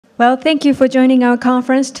Well, thank you for joining our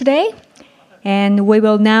conference today. And we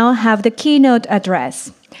will now have the keynote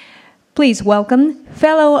address. Please welcome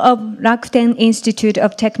Fellow of Rakuten Institute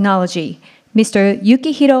of Technology, Mr.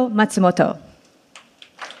 Yukihiro Matsumoto.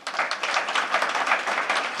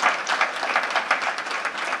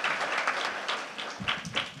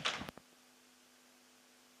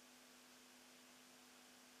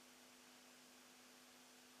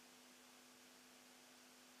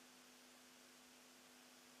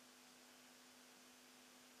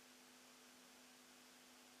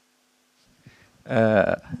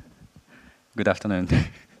 Good afternoon.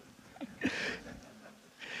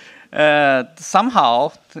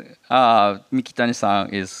 Somehow,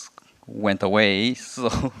 Mikitani-san went away,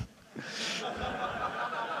 so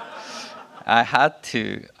I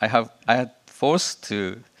had forced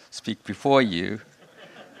to speak before you,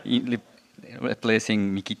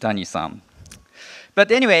 replacing Mikitani-san.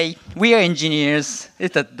 But anyway, we are engineers.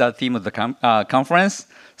 It's the theme of the conference.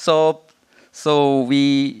 So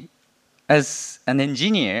we, as an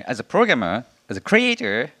engineer, as a programmer, as a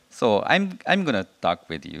creator, so I'm gonna talk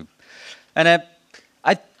with you, and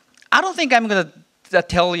I don't think I'm gonna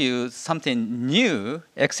tell you something new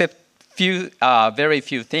except very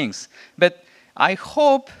few things. But I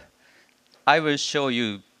hope I will show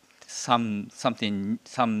you some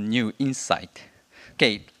new insight.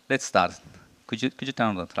 Okay, let's start. Could you turn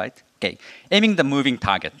on that light? Okay, aiming the moving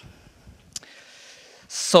target.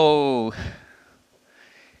 So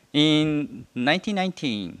in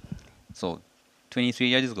 1919, so 23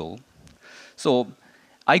 years ago, so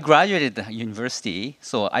I graduated the university.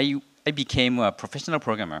 So I became a professional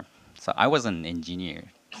programmer. So I was an engineer.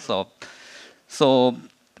 So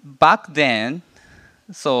back then,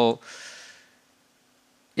 so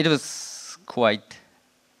it was quite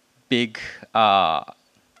big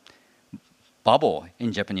bubble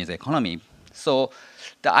in Japanese economy. So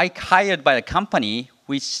I hired by a company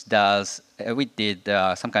which did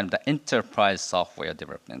some kind of the enterprise software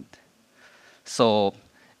development. So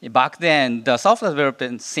back then, the software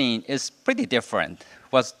development scene was pretty different.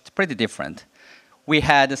 We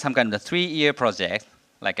had some kind of the 3-year project,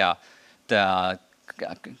 like the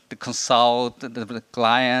consult the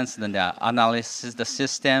clients, then the analysis the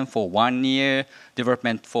system for 1 year,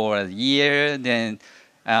 development for a year, then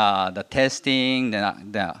the testing,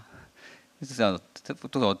 then so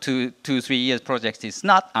 2-3 years project is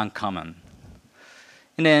not uncommon.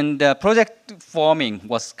 And then the project forming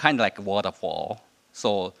was kind of like a waterfall.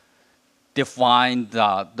 So define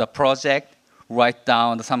the project, write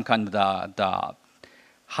down some kind of the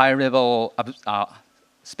high level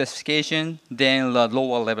specification, then the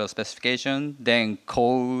lower level specification, then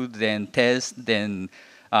code, then test, then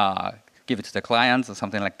give it to the clients or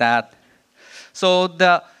something like that. So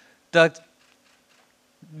the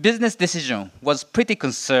business decision was pretty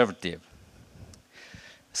conservative.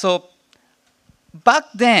 So back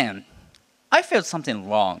then, I felt something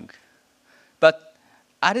wrong, but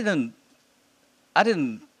I didn't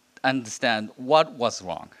understand what was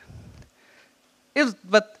wrong.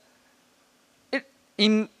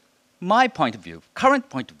 In my point of view, current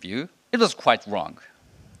point of view, it was quite wrong.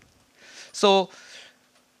 So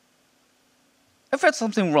I felt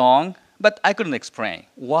something wrong, but I couldn't explain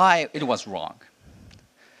why it was wrong.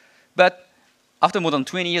 But after more than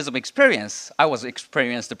 20 years of experience, I was an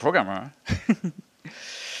experienced programmer.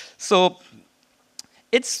 So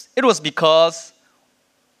it was because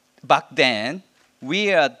back then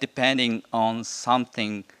we are depending on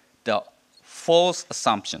something, the false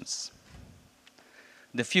assumptions.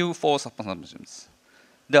 The few false assumptions.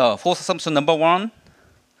 The false assumption number 1,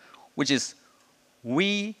 which is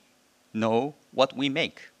we know what we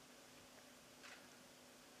make.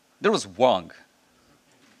 That was wrong.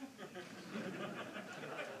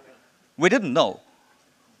 We didn't know.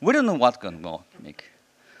 We didn't know what we're going to make.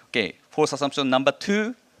 Okay, false assumption number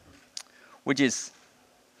 2, which is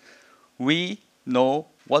we know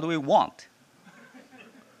what we want.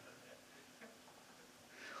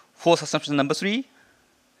 False assumption number 3,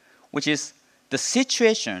 which is the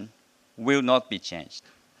situation will not be changed.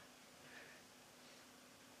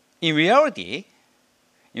 In reality,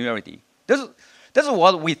 that's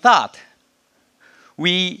what we thought.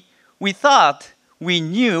 We thought we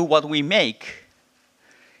knew what we make,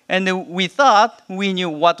 and we thought we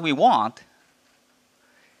knew what we want,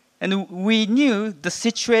 and we knew the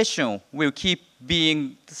situation will keep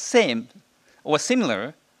being the same or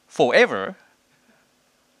similar forever,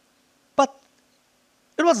 but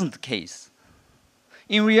it wasn't the case.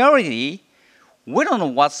 In reality, we don't know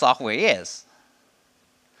what software is.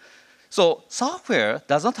 So software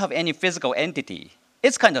does not have any physical entity.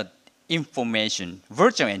 It's kind of information,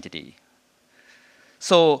 virtual entity.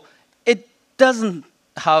 So it doesn't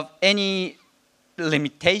have any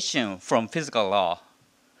limitation from physical law.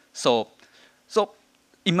 So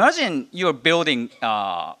imagine you're building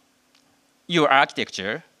your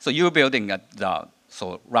architecture. So you're building the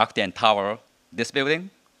Rakuten Tower, this building.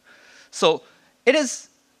 So it is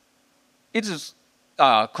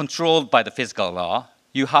controlled by the physical law.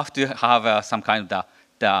 You have to have some kind of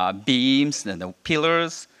the beams and the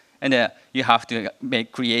pillars, and you have to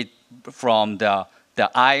create from the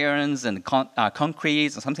irons and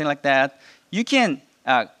concrete or something like that. You can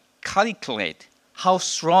calculate how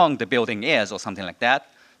strong the building is or something like that.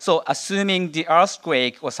 So assuming the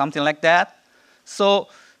earthquake or something like that, so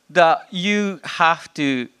you have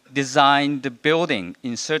to design the building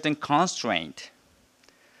in certain constraint.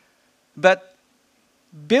 But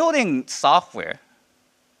building software,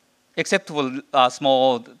 except for a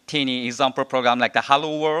small, teeny example program like the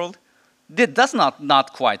Hello World, that's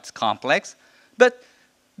not quite complex. But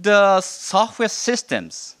the software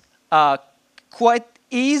systems quite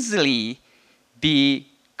easily be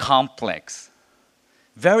complex,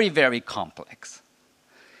 very, very complex.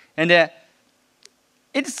 And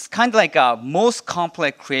it's kind of like a most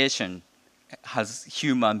complex creation has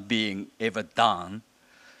human being ever done.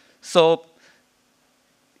 So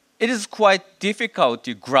it is quite difficult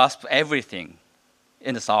to grasp everything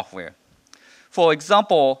in the software. For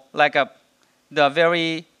example, like the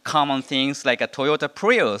very common things like a Toyota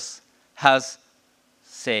Prius has,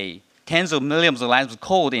 say, tens of millions of lines of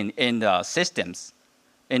code in the systems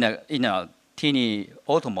in a teeny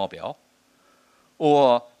automobile.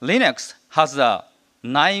 Or Linux has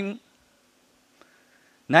 90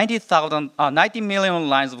 million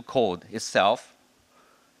lines of code itself.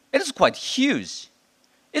 It is quite huge.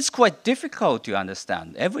 It's quite difficult to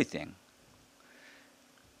understand everything.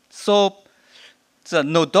 So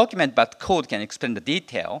no document but code can explain the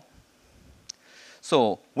detail.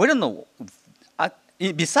 So we don't know.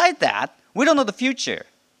 Besides that, we don't know the future.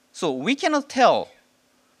 So we cannot tell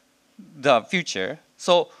the future.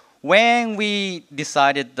 So when we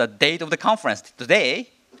decided the date of the conference today,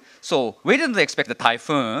 so we didn't expect the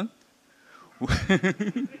typhoon.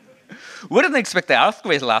 We didn't expect the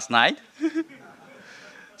earthquake last night.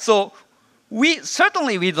 So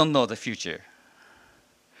certainly we don't know the future.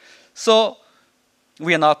 So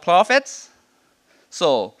we are not prophets.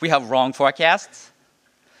 So we have wrong forecasts.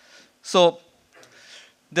 So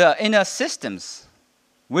in our systems,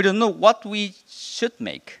 we don't know what we should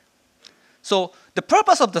make. So the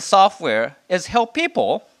purpose of the software is help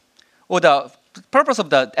people, or the purpose of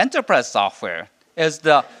the enterprise software is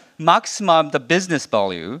the maximum the business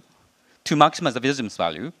value, to maximize the business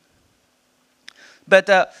value.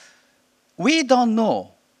 But we don't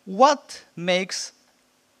know what makes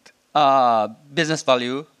business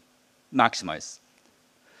value maximize.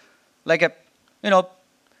 Like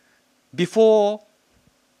before,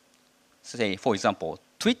 say for example,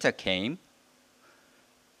 Twitter came.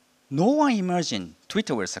 No one imagined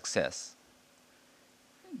Twitter will success.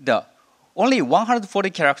 The only 140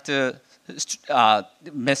 character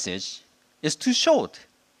message is too short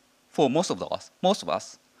for most of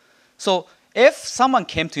us. So if someone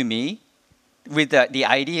came to me with the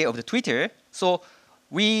idea of the Twitter, so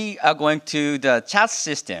we are going to the chat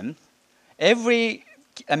system. Every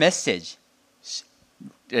message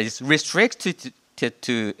is restricted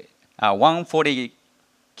to 140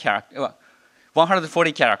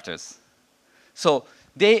 characters. So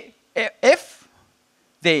if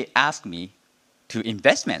they ask me to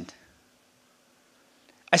investment,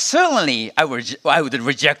 I would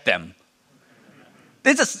reject them.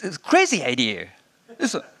 It's a crazy idea.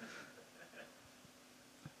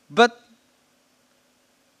 But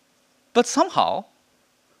somehow,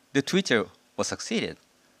 the Twitter was succeeded.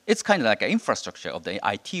 It's kind of like an infrastructure of the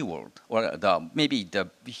IT world, or maybe the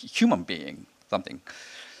human being, something.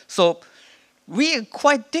 So we are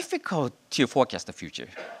quite difficult to forecast the future.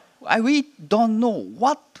 We don't know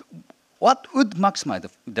what would maximize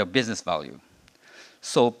the business value.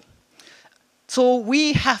 So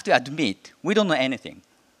we have to admit we don't know anything.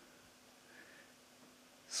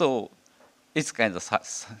 So it's kind of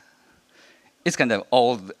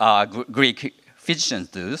old Greek physicians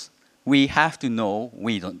do. We have to know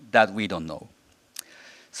that we don't know.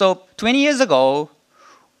 So 20 years ago,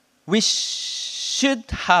 we should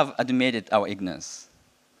have admitted our ignorance.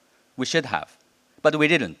 We should have, but we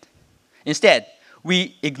didn't. Instead,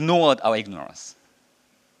 we ignored our ignorance.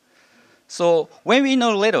 So when we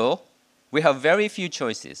know little, we have very few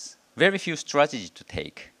choices, very few strategies to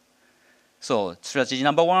take. So strategy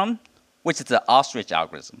number one, which is the ostrich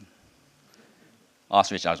algorithm.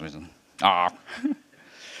 Ostrich algorithm.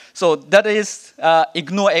 So that is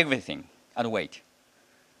ignore everything and wait.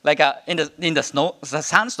 Like in the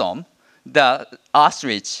sandstorm, the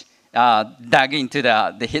ostrich dug into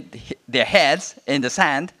hit their heads in the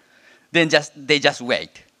sand. Then they just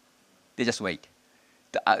wait. They just wait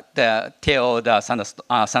till the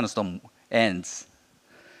sandstorm ends.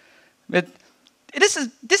 But this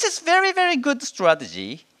is very, very good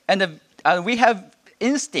strategy, and we have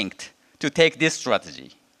instinct to take this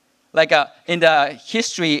strategy. Like in the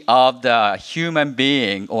history of the human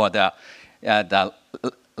being or the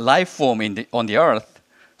life form on the earth,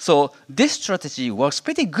 so this strategy works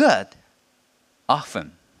pretty good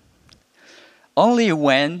often. Only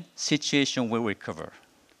when situation will recover.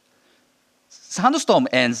 Sandstorm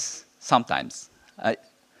ends sometimes,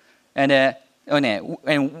 and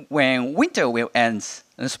when winter will end,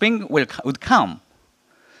 and spring would come.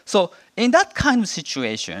 So in that kind of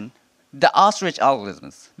situation, the ostrich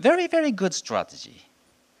algorithms, very, very good strategy.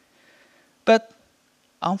 But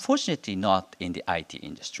unfortunately not in the IT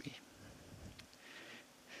industry.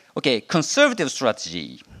 Okay, conservative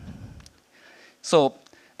strategy. So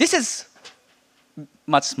this is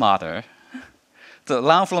much smarter to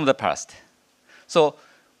learn from the past. So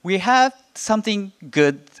we have something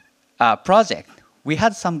good project. We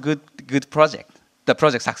had some good project. The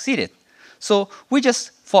project succeeded. So we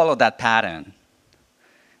just follow that pattern.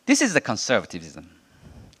 This is the conservatism.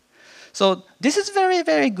 So this is very,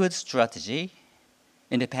 very good strategy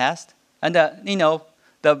in the past. And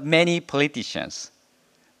the many politicians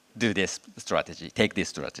do this strategy, take this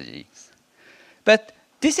strategy. But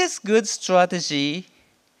this is good strategy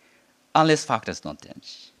unless factors don't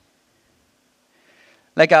change.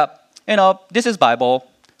 Like, this is Bible.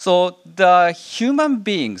 So the human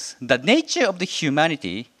beings, the nature of the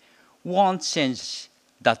humanity won't change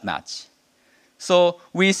that much. So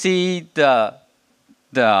we see the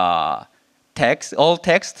text, all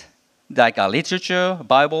text, like literature,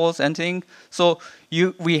 Bibles, and things. So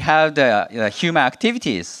we have the human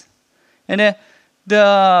activities. And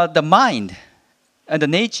the mind and the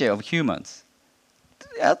nature of humans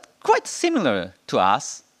are quite similar to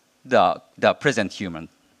us, the present humans.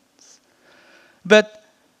 But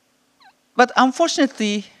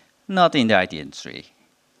unfortunately, not in the IT industry.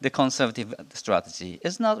 The conservative strategy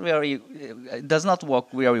does not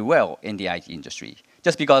work very well in the IT industry,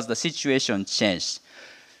 just because the situation changed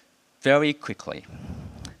very quickly.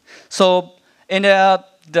 So in the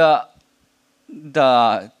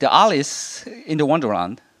Alice in the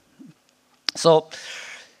Wonderland, so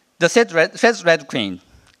the says Red Queen.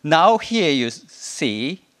 Now here you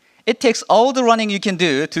see, it takes all the running you can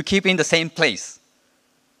do to keep in the same place.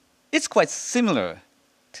 It's quite similar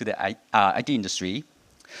to the IT industry.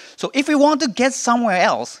 So if you want to get somewhere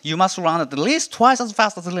else, you must run at least twice as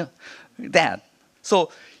fast as that. So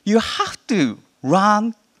you have to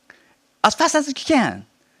run as fast as you can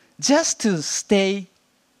just to stay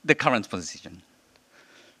the current position.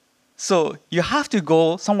 So you have to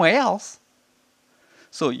go somewhere else.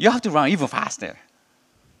 So you have to run even faster.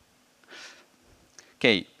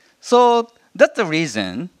 Okay, so that's the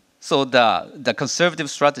reason. So the conservative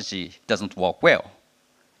strategy doesn't work well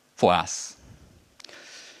for us.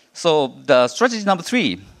 So the strategy number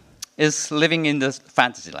 3 is living in the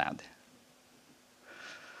fantasy land.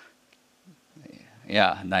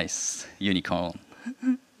 Yeah, nice unicorn.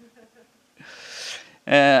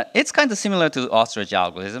 It's kind of similar to ostrich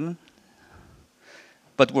algorithm,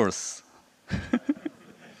 but worse.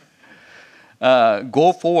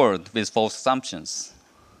 Go forward with false assumptions.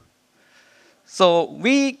 So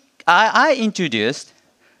I introduced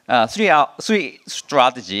three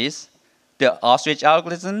strategies: the ostrich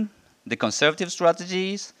algorithm, the conservative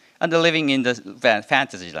strategies, and the living in the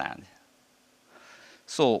fantasy land.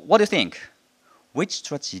 So what do you think? Which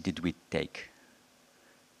strategy did we take?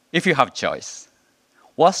 If you have choice,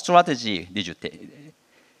 what strategy did you take?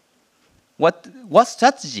 What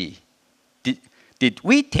strategy did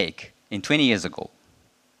we take in 20 years ago?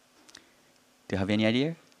 Do you have any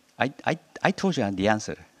idea? I told you the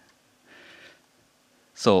answer.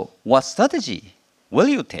 So what strategy will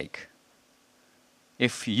you take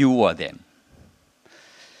if you were them?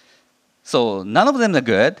 So none of them are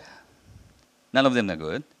good. None of them are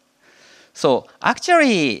good. So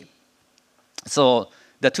actually, so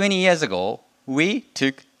the 20 years ago, we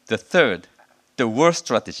took the worst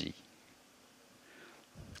strategy.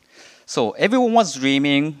 So everyone was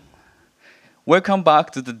dreaming, welcome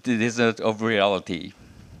back to the desert of reality.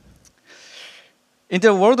 In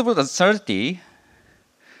the world of uncertainty,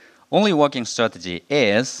 only working strategy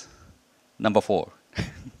is number 4,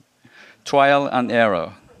 trial and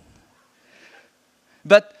error.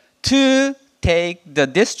 But to take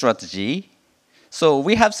this strategy, so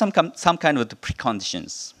we have some kind of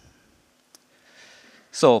preconditions.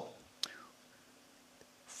 So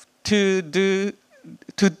to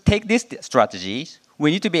take this strategy,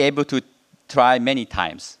 we need to be able to try many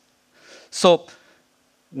times. So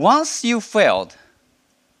once you failed,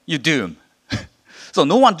 you doom. So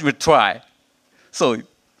no one will try. So,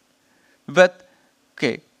 but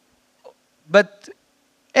okay, but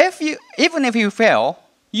even if you fail,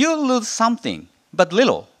 you lose something, but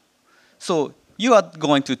little. So you are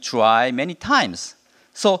going to try many times.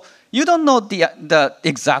 So you don't know the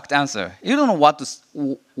exact answer. You don't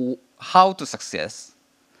know how to success.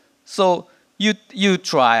 So you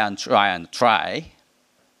try and try and try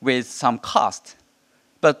with some cost,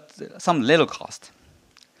 but some little cost.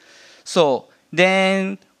 So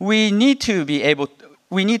then we need to be able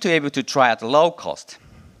to try at low cost.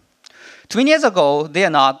 20 years ago, they are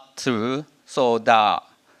not true. So the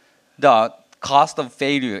cost of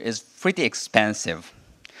failure is pretty expensive.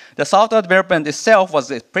 The software development itself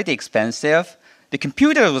was pretty expensive. The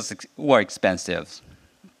computers were expensive.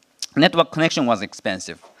 Network connection was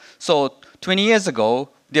expensive. So 20 years ago,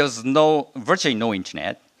 there was virtually no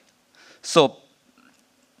internet. So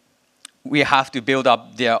we have to build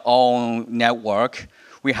up their own network.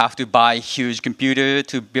 We have to buy a huge computer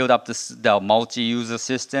to build up the multi-user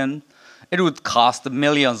system. It would cost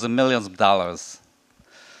millions and millions of dollars.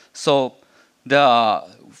 So the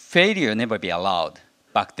failure never be allowed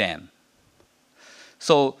back then.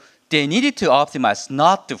 So they needed to optimize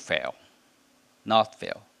not to fail, not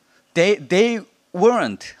fail. They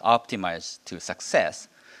weren't optimized to success.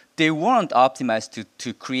 They weren't optimized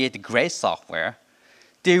to create great software.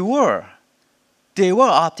 They were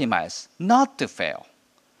optimized not to fail,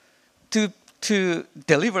 to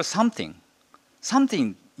deliver something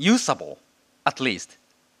usable, at least,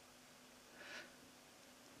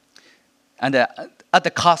 and at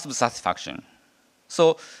the cost of satisfaction.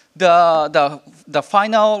 So the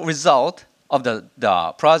final result of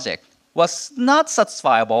the project was not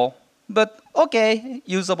satisfiable, but okay,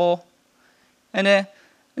 usable, and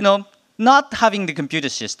not having the computer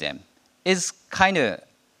system is kind of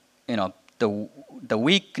the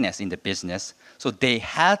weakness in the business. So they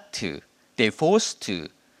forced to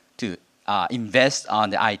invest on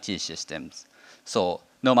the IT systems. So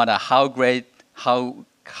no matter how great, how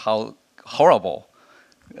horrible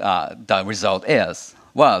the result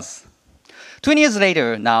was. 20 years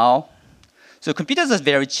later now, so computers are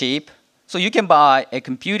very cheap. So you can buy a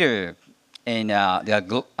computer in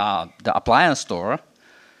the appliance store,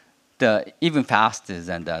 even faster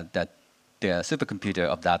than the supercomputer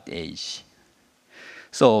of that age.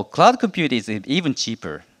 So cloud computing is even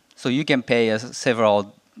cheaper. So you can pay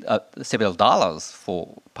several dollars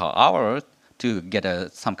per hour to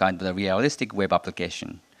get some kind of realistic web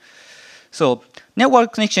application. So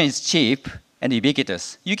network connection is cheap and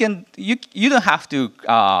ubiquitous. You don't have to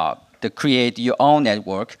create your own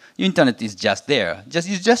network. Internet is just there.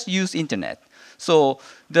 You just use internet. So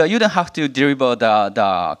you don't have to deliver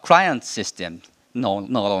the client system no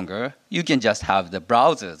longer. You can just have the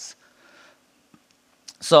browsers.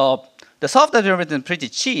 So the software development is pretty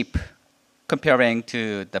cheap comparing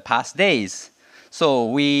to the past days. So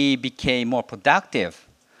we became more productive.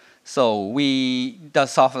 So the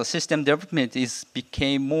software system development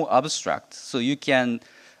became more abstract. So you can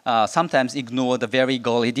sometimes ignore the very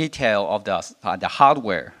gory detail of the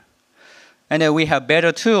hardware. And then we have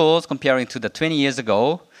better tools comparing to the 20 years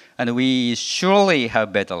ago, and we surely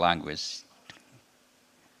have better language.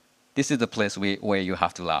 This is the place where you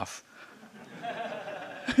have to laugh.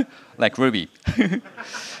 Like Ruby.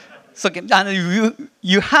 So and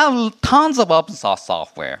you have tons of open source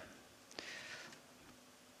software.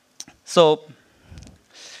 So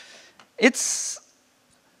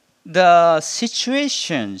the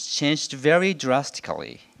situation changed very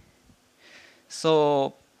drastically.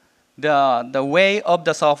 So the way of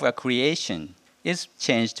the software creation is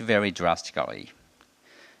changed very drastically.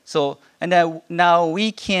 So and now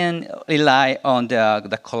we can rely on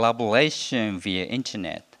the collaboration via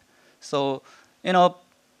internet. So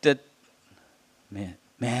the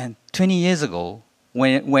man 20 years ago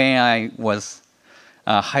when I was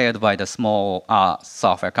hired by the small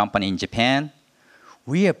software company in Japan,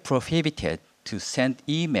 we are prohibited to send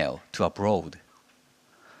email to abroad.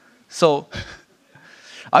 So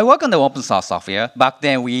I work on the open source software. Back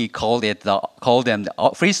then we called them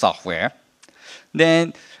the free software.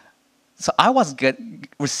 Then so I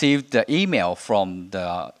received the email from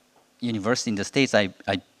the university in the States, I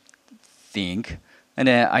think, and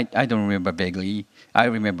then I don't remember vaguely. I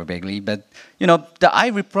remember vaguely, but I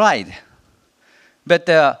replied. But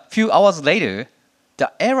a few hours later,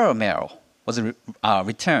 the error mail was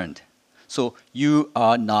returned. So you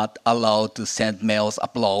are not allowed to send mails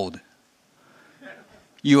abroad.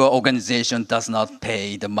 your organization does not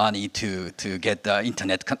pay the money to get the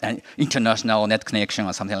international net connection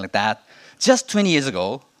or something like that. Just 20 years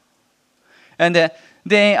ago. And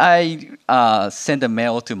then I sent a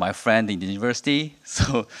mail to my friend in the university,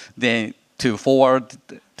 so then to forward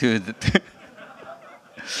to the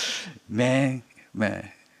man,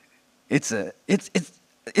 it's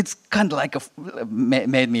kind of like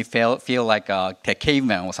made me feel like a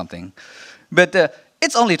caveman or something, but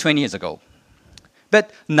it's only 20 years ago.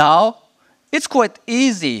 But now it's quite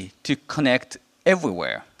easy to connect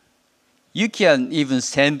everywhere. You can even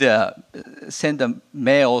send a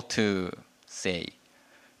mail to, say,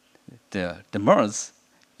 the Mars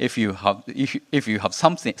if you have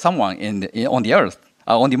someone on the Earth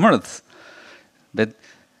on the Mars.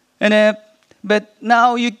 But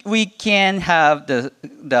now we can have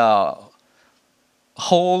the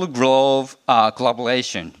whole globe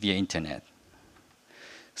collaboration via internet.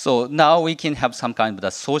 So now we can have some kind of the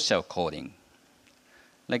social coding.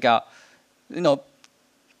 Like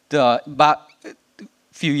but a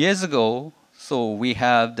few years ago, so we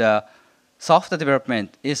have the software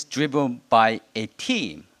development is driven by a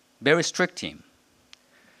team, very strict team.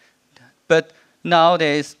 But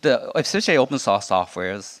nowadays, especially open source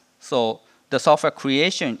softwares, so the software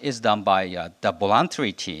creation is done by the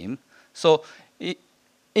voluntary team. So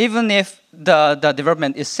even if the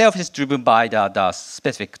development itself is driven by the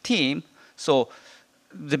specific team, so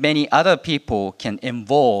the many other people can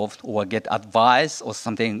involve or get advice or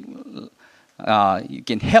something. You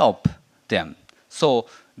can help them. So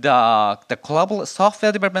the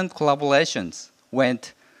software development collaborations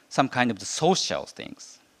went some kind of the social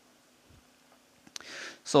things.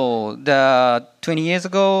 So 20 years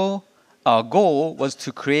ago, our goal was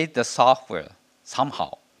to create the software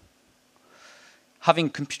somehow.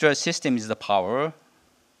 Having computer system is the power.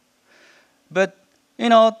 But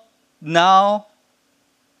now,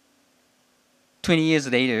 20 years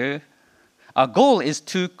later, our goal is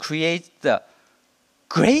to create the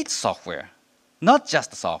great software, not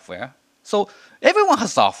just the software. So everyone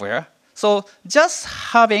has software. So just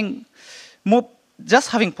having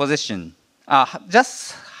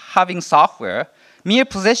software, mere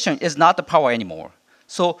possession is not the power anymore.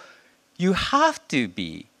 So you have to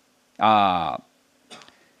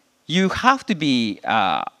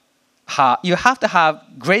have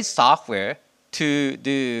great software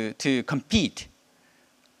to compete.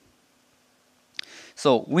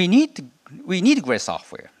 So we need great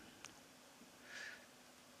software.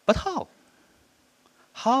 But how?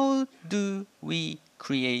 How do we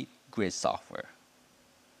create great software?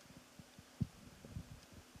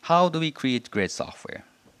 How do we create great software?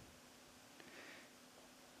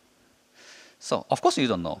 So of course you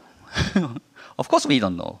don't know. Of course we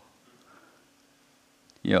don't know.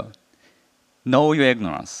 Yeah. Know your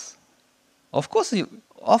ignorance. Of course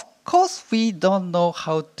we don't know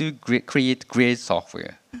how to create great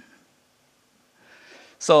software.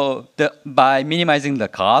 So by minimizing the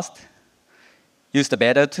cost, use the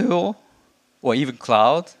better tool, or even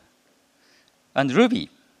cloud, and Ruby.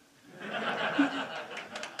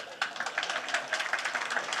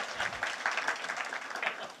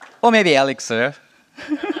 Or maybe Elixir.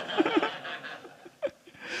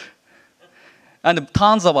 And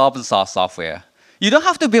tons of open source software. You don't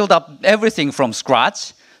have to build up everything from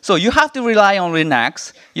scratch. So you have to rely on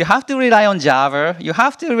Linux. You have to rely on Java. You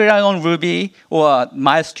have to rely on Ruby or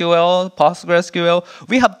MySQL, PostgreSQL.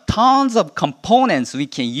 We have tons of components we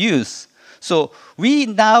can use. So we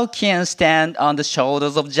now can stand on the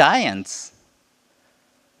shoulders of giants.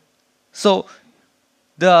 So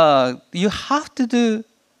you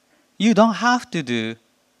don't have to do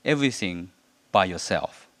everything by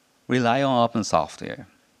yourself. Rely on open software.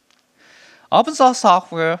 Open source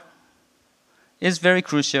software is very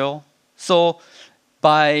crucial. So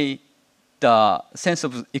by the sense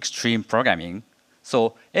of extreme programming,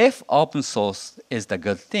 so if open source is the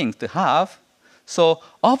good thing to have, so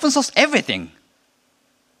open source everything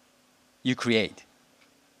you create,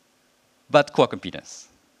 but core competence.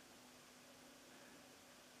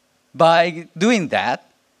 By doing that,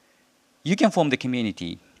 you can form the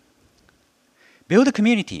community. Build a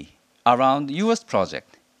community around your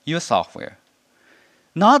project, your software.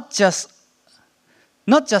 Not just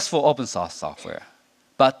for open source software,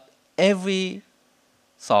 but every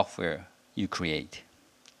software you create.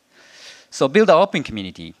 So build an open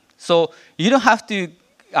community. So you don't have to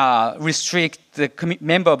restrict the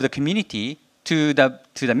member of the community to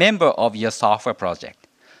the member of your software project.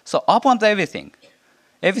 So open to everything.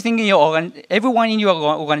 Everyone in your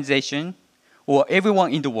organization or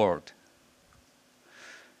everyone in the world.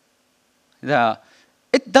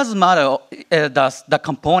 it doesn't matter the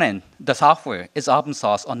component, the software is open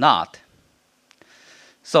source or not.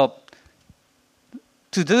 So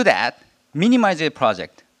to do that, minimize your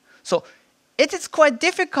project. So it is quite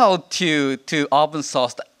difficult to open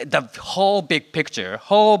source the whole big picture,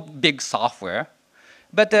 whole big software.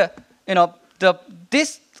 But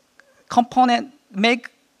this component make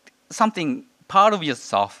something part of your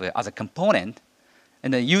software as a component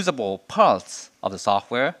and the usable parts of the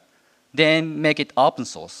software, then make it open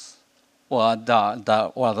source or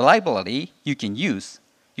the library you can use.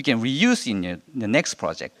 You can reuse in the next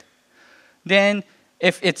project. Then,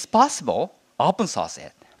 if it's possible, open source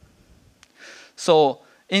it. So,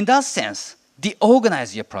 in that sense,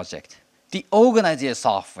 de-organize your project, de-organize your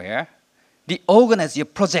software, de-organize your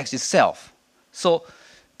project itself. So,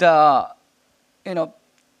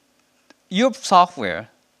 your software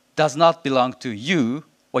does not belong to you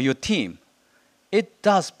or your team. It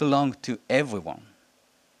does belong to everyone,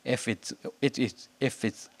 if it's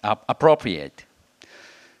appropriate.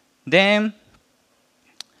 Then,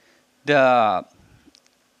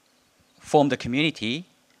 form the community,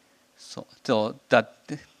 so that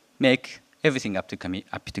make everything up to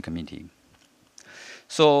community.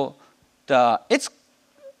 So it's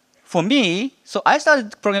for me. So I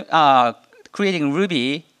started creating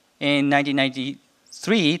Ruby in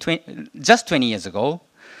 1993, just 20 years ago.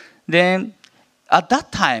 Then at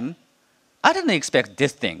that time, I didn't expect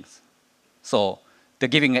these things. So the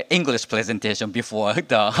giving an English presentation before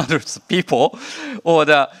the hundreds of people, or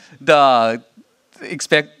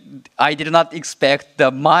I did not expect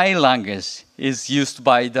that my language is used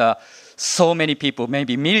by so many people,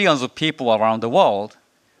 maybe millions of people around the world.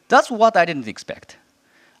 That's what I didn't expect.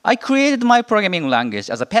 I created my programming language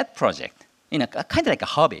as a pet project, in a kind of like a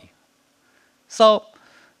hobby. So,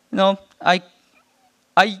 I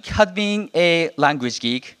had been a language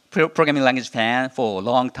geek, programming language fan for a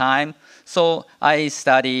long time. So I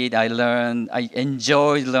studied, I learned, I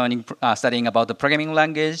enjoyed learning, studying about the programming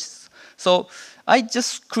language. So I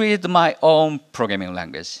just created my own programming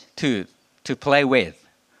language to play with.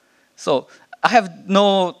 So I have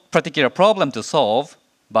no particular problem to solve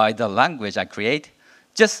by the language I create.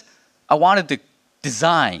 Just I wanted to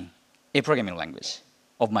design a programming language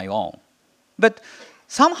of my own. But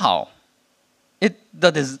somehow,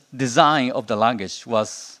 the design of the language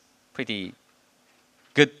was pretty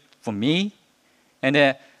good for me,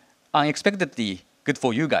 and unexpectedly good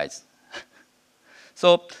for you guys.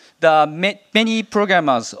 So many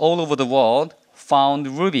programmers all over the world found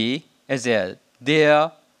Ruby as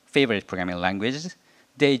their favorite programming language.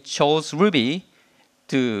 They chose Ruby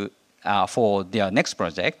for their next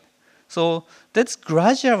project. So that's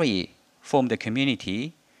gradually from the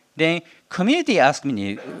community. Then community asked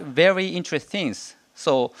me very interesting things.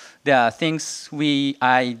 So there are things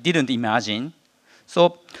I didn't imagine.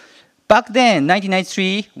 So back then,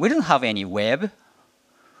 1993, we didn't have any web.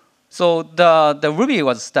 So the Ruby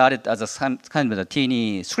was started as kind of a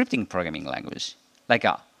teeny scripting programming language, like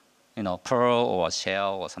Perl or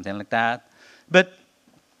Shell or something like that. But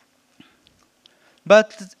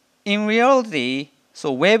in reality,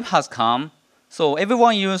 so web has come. So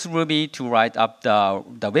everyone used Ruby to write up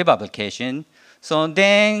the web application. So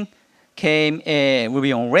then came a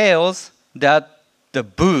Ruby on Rails that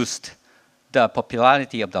boost the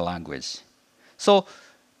popularity of the language. So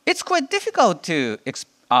it's quite difficult to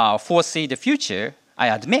foresee the future, I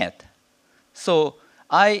admit. So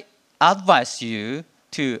I advise you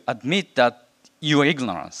to admit that your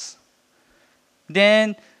ignorance.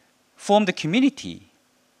 Then form the community.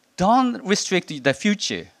 Don't restrict the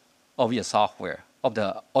future of your software,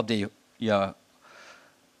 your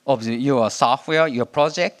software, your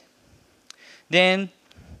project. Then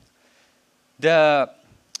I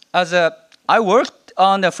worked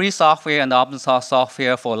on the free software and the open source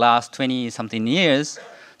software for the last 20-something years.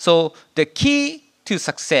 So the key to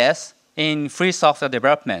success in free software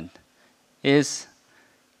development is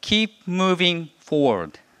keep moving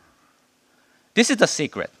forward. This is the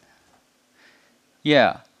secret.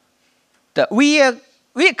 Yeah. We're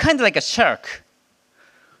kind of like a shark.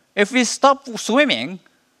 If we stop swimming,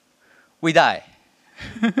 we die.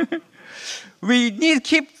 We need to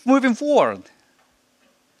keep moving forward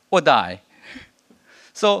or die.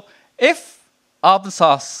 So if open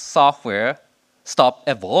source software stop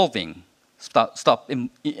evolving,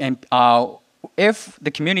 if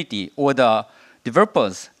the community or the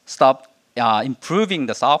developers stop improving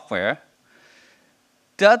the software,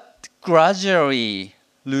 that gradually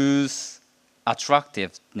lose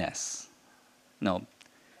attractiveness. No,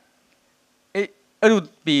 it would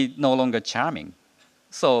be no longer charming.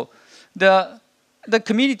 So the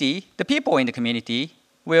community, the people in the community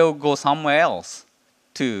will go somewhere else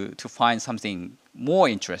to find something more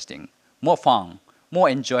interesting, more fun, more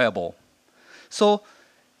enjoyable. So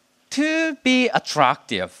to be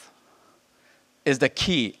attractive is the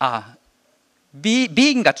key.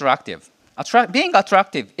 Being attractive. Being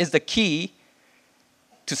attractive is the key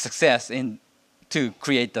to success in to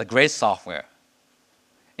create a great software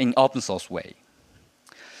in open source way.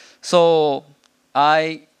 So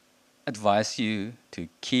I advise you to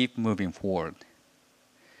keep moving forward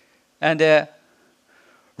and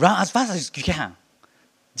run as fast as you can,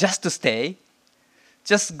 just to stay,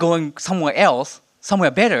 just going somewhere else,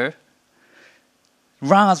 somewhere better.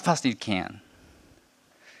 Run as fast as you can,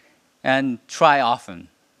 and try often,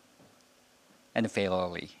 and fail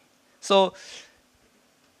early. So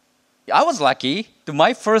I was lucky.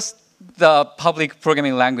 My first public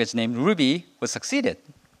programming language named Ruby was succeeded,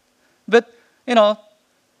 but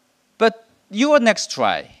your next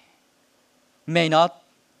try may not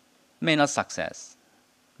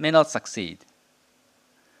succeed.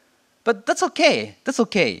 But that's okay. That's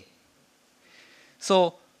okay.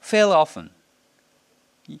 So fail often.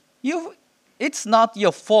 It's not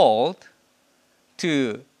your fault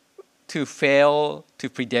to fail to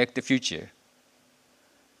predict the future.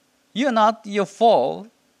 You're not your fault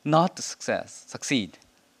not to succeed.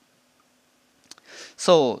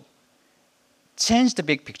 So change the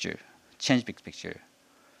big picture. Change big picture.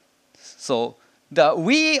 So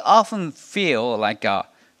we often feel like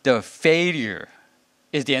the failure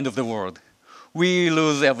is the end of the world. We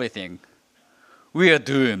lose everything. We are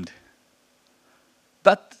doomed.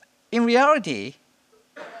 But in reality,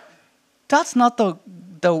 that's not the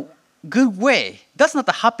good way. That's not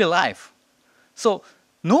the happy life. So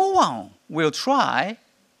no one will try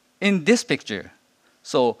in this picture.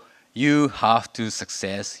 So you have to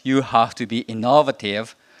success. You have to be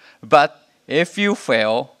innovative. But if you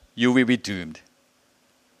fail, you will be doomed.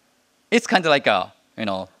 It's kind of like a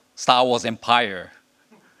Star Wars Empire.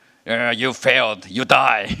 You failed. You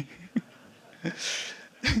die.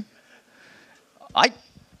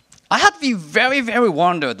 I had been very, very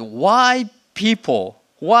wondered why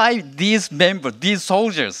these members, these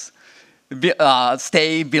soldiers,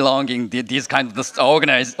 stay belonging to this kind of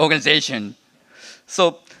organization.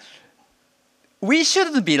 So we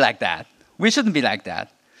shouldn't be like that. We shouldn't be like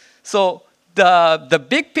that. So the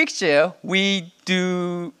big picture we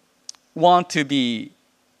do want to be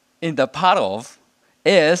in the part of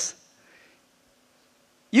is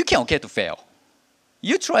you can okay to fail.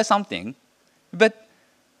 You try something, but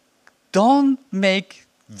don't make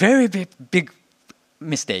very big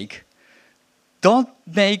mistake. Don't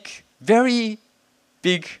make very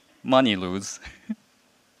big money lose.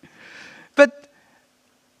 But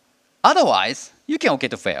otherwise, you can okay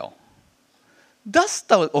to fail. That's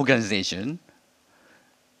the organization.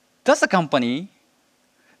 That's the company.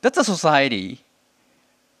 That's the society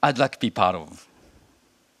I'd like to be part of.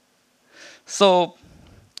 So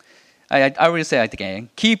I will say it again.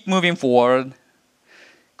 Keep moving forward.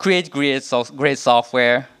 Create great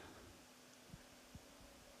software.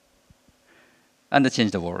 And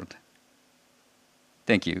change the world.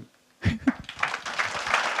 Thank you.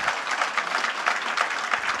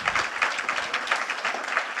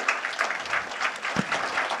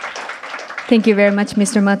 Thank you very much,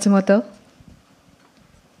 Mr. Matsumoto.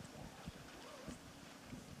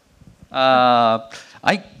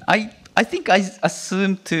 I think I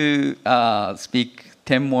assumed to speak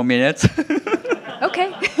 10 more minutes.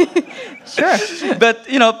 Okay, sure. But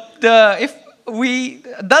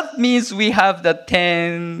that means we have the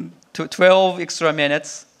 10 to 12 extra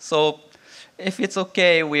minutes. So if it's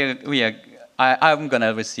okay, I'm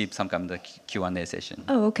gonna receive some kind of Q&A session.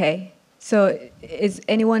 Oh, okay. So is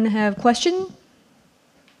anyone have question?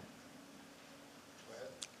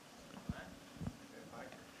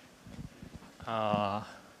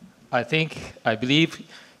 I believe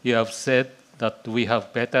you have said that we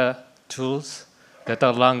have better tools,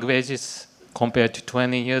 better languages compared to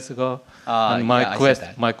 20 years ago. And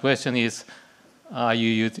my question is, are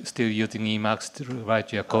you still using Emacs to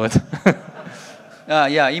write your code?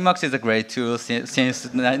 Yeah, Emacs is a great tool since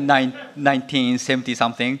 1970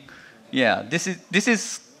 something. Yeah, this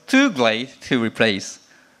is too great to replace.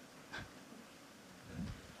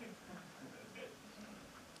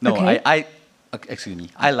 No, okay. Excuse me,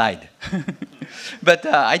 I lied. But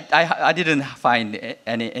I didn't find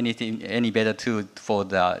any better tool for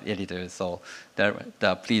the editor. So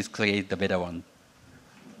please create the better one.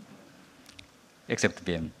 Except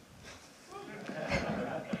Vim.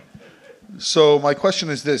 So my question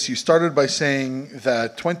is this. You started by saying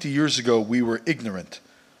that 20 years ago we were ignorant.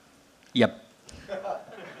 Yep.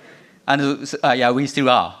 And yeah, we still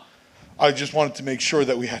are. I just wanted to make sure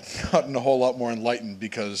that we had gotten a whole lot more enlightened,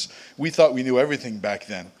 because we thought we knew everything back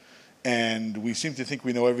then, and we seem to think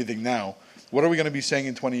we know everything now. What are we going to be saying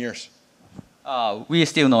in 20 years? We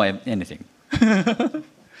still know anything.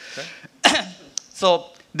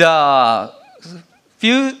 So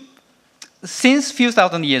since few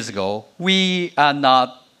thousand years ago, we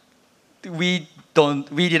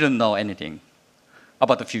didn't know anything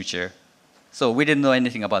about the future. So we didn't know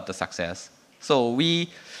anything about the success. So we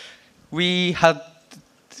had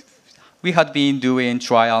been doing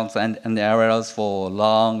trials and errors for a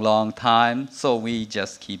long time. So we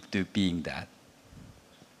just keep being that.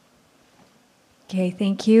 Okay,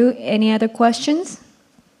 thank you. Any other questions?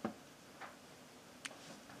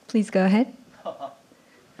 Please go ahead.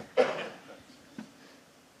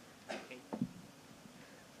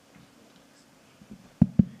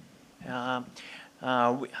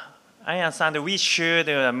 I understand we should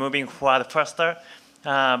moving forward faster,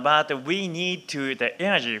 but we need to the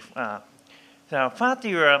energy. So what do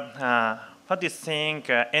you think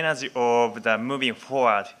energy of the moving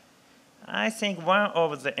forward? I think one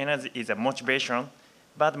of the energy is a motivation,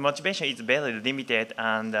 but motivation is very limited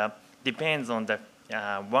and depends on the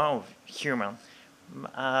one of human.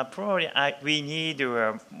 Probably we need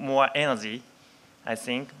more energy, I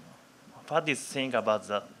think. What do you think about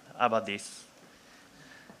this?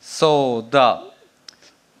 So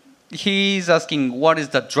he's asking what is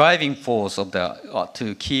the driving force of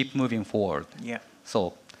to keep moving forward. Yeah.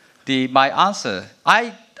 So my answer,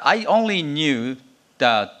 I only knew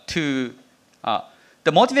the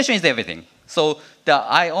motivation is everything. So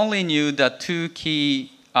I only knew the two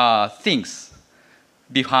key things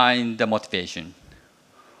behind the motivation.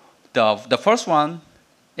 The first one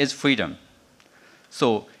is freedom.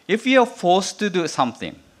 So if you are forced to do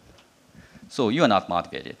something, so you are not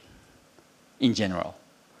motivated in general.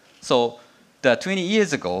 So 20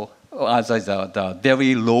 years ago, as the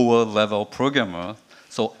very lower level programmer,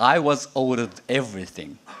 so I was ordered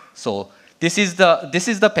everything. So this is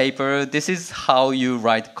the paper. This is how you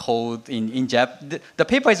write code in Japanese. The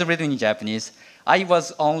paper is written in Japanese. I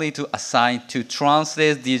was only assigned to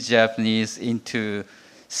translate these Japanese into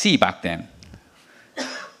C back then.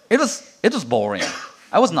 It was boring.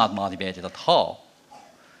 I was not motivated at all.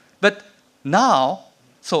 But now,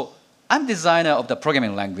 so I'm designer of the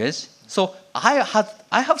programming language. So I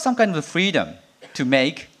have some kind of freedom to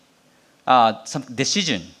make some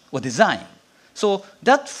decision or design. So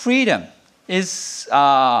that freedom is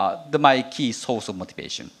my key source of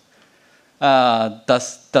motivation.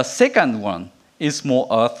 The second one is more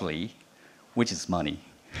earthly, which is money.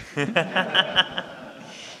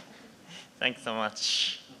 Thanks so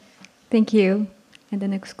much. Thank you. And the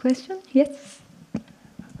next question? Yes.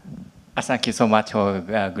 Thank you so much for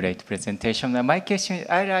a great presentation. My question,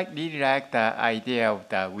 I really like the idea of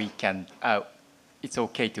that we can, it's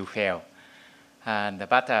okay to fail.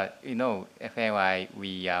 But FNY,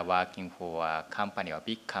 we are working for a company, a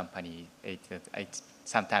big company.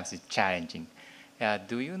 Sometimes it's challenging.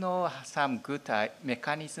 Do you know some good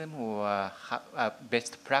mechanism or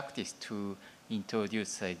best practice to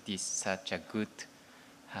introduce such a good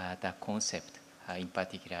the concept, in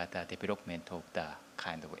particular the development of the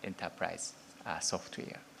kind of enterprise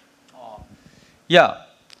software? Yeah,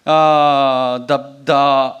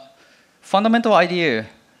 the fundamental idea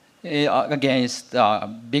against a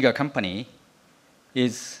bigger company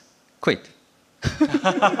is quit.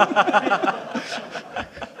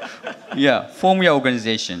 Yeah, form your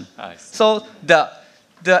organization. So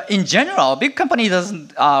in general, big company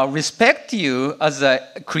doesn't respect you as a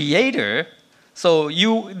creator. So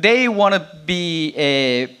they want to be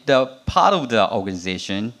the part of the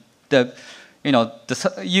organization.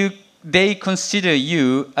 They consider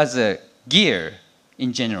you as a gear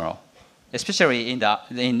in general, especially in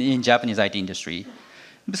Japanese IT industry.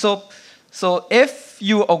 So if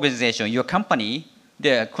your organization, your company,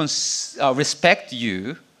 they respect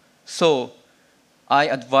you, so I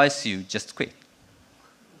advise you just quit.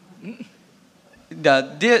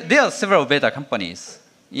 There are several better companies.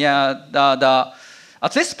 Yeah,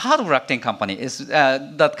 at least part of Rakuten company is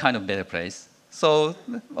that kind of better place. So,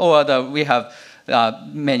 we have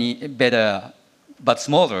many better but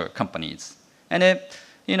smaller companies, and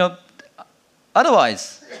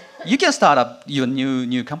otherwise, you can start up your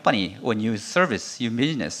new company or new service, your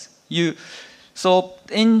business. So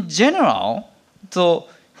in general, so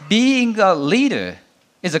being a leader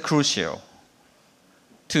is crucial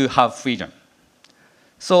to have freedom.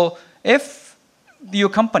 So if your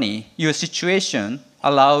company, your situation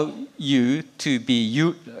allow you to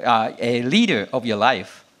be a leader of your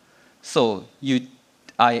life, so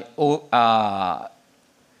I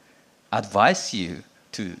advise you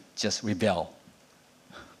to just rebel.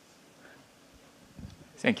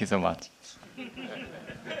 Thank you so much.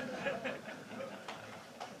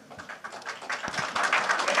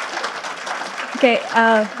 Okay,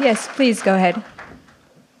 yes, please go ahead.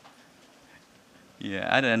 Yeah,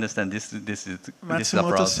 I don't understand this is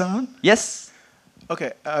Matsumoto-san? Yes.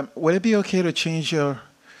 Okay, would it be okay to change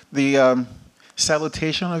the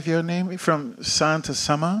salutation of your name from san to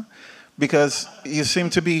sama? Because you seem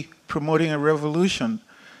to be promoting a revolution.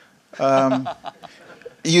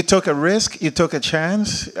 You took a risk, you took a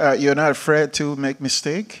chance, you're not afraid to make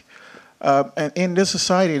mistake. And in this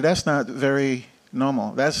society, that's not very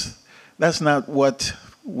normal. That's not what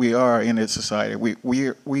we are in this society.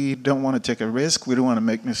 We don't want to take a risk, we don't want to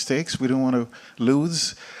make mistakes, we don't want to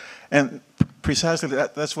lose. And precisely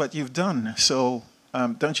that's what you've done. So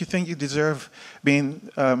don't you think you deserve being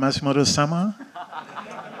Matsumoto-sama?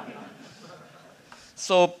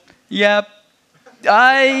 So, yeah,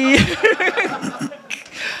 I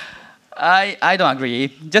don't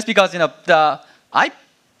agree. Just because,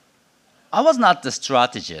 I was not the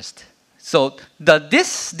strategist. So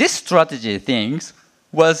this strategy things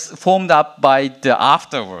was formed up by the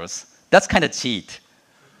afterwards. That's kind of cheat.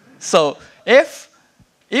 So if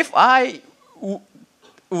I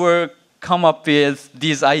were come up with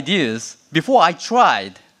these ideas before I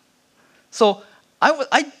tried, so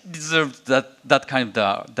I deserved that kind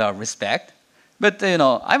of the respect. But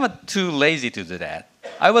I'm too lazy to do that.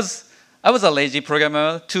 I was a lazy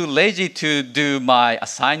programmer, too lazy to do my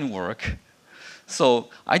assigned work. So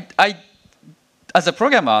I as a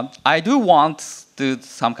programmer, I do want to do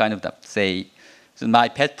some kind of say my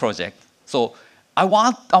pet project. So I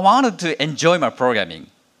wanted to enjoy my programming.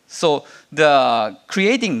 So the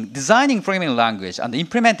designing programming language and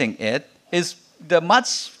implementing it is the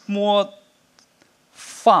much more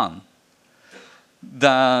fun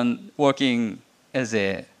than working as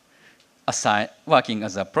a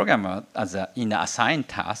programmer in an assigned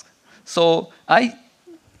task. So I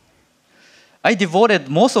devoted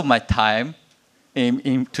most of my time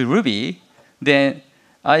to Ruby. Then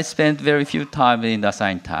I spent very few time in the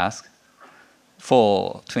assigned task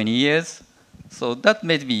for 20 years. So that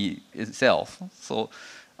made me itself. So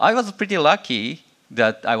I was pretty lucky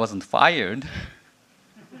that I wasn't fired.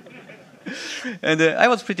 And I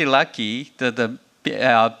was pretty lucky that the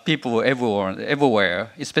people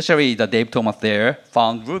everywhere, especially the Dave Thomas there,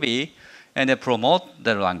 found Ruby and they promote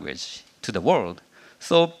the language to the world.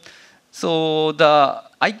 So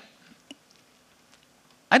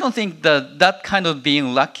I don't think that kind of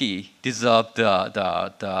being lucky deserves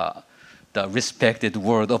the respected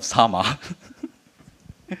word of Sama.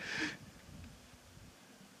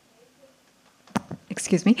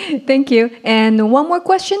 Excuse me. Thank you. And one more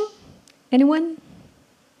question? Anyone?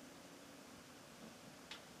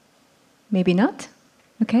 Maybe not?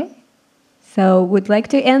 Okay. So would like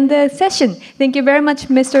to end the session. Thank you very much,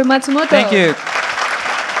 Mr. Matsumoto. Thank you.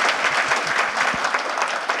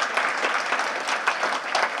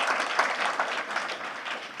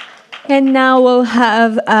 And now we'll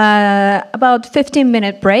have about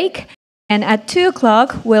 15-minute break. And at 2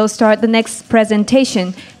 o'clock, we'll start the next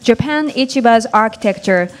presentation, Japan Ichiba's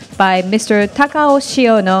Architecture by Mr. Takao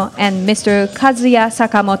Shiono and Mr. Kazuya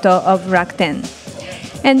Sakamoto of Rakuten.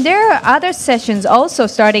 And there are other sessions also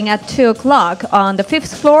starting at 2 o'clock on the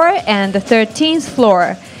 5th floor and the 13th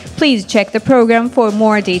floor. Please check the program for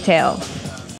more detail.